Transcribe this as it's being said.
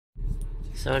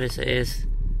So this is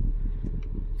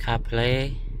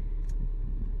CarPlay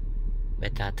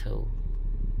Beta 2,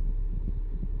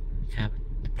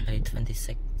 CarPlay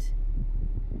 26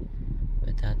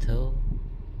 Beta 2,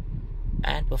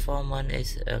 and performance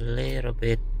is a little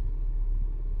bit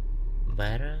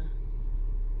better.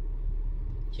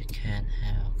 You can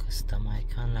have a custom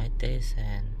icon like this,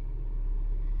 and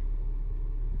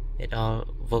it all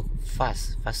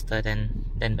works faster than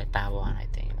Beta 1, I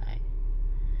think. Like,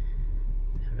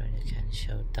 you can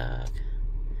show dark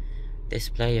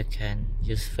display. You can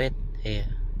use fit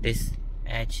here. This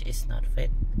edge is not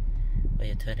fit. When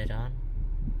you turn it on,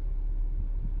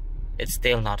 it's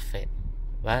still not fit,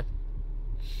 but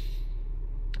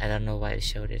I don't know why it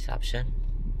showed this option.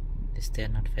 It's still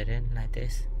not fit in like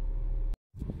this.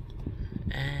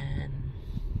 And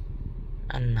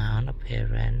unknown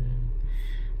appearance,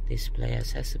 display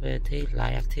accessibility,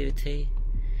 light activity.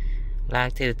 Light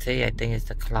activity, I think it's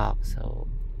the clock, so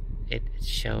it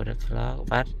showed the clock,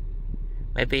 but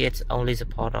maybe it's only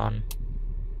support on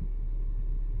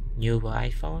newer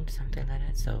iPhone, something like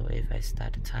that. So if I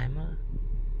start a timer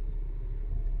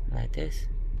like this,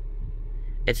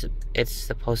 it's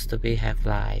supposed to be have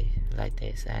light like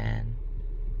this, and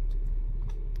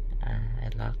I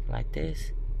lock like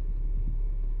this.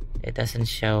 It doesn't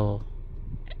show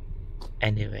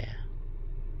anywhere.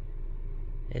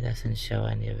 It doesn't show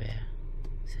anywhere.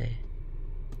 See,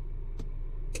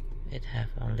 it have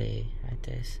only like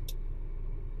this.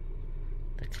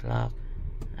 The clock,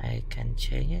 I can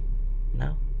change it.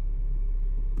 No,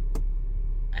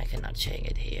 I cannot change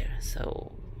it here.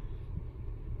 So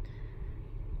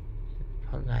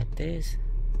put like this.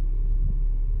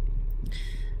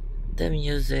 The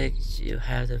music, you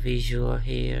have the visual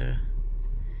here.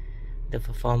 The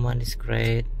performance is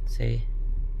great. See,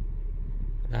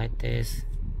 like this.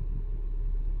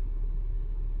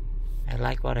 I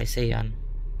like what I see on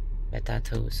Beta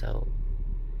 2. So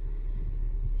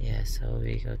yeah, so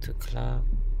we go to clock.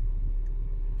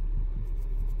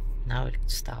 Now it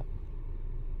stopped.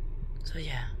 So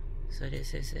yeah, so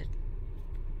this is it.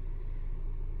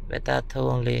 Beta 2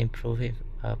 only improving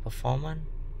performance.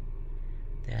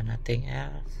 There are nothing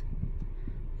else.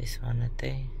 This one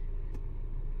nothing.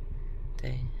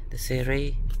 The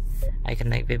series, I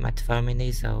connect with my 12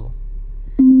 mini, so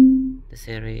the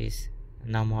series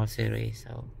normal series.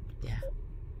 So yeah,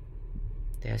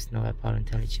 there's no Apple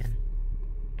Intelligence.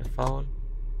 The phone,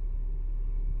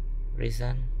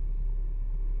 reason,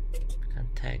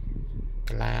 contact,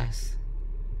 glass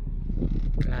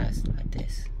like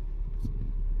this.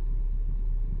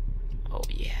 Oh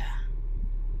yeah,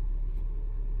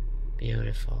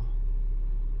 beautiful.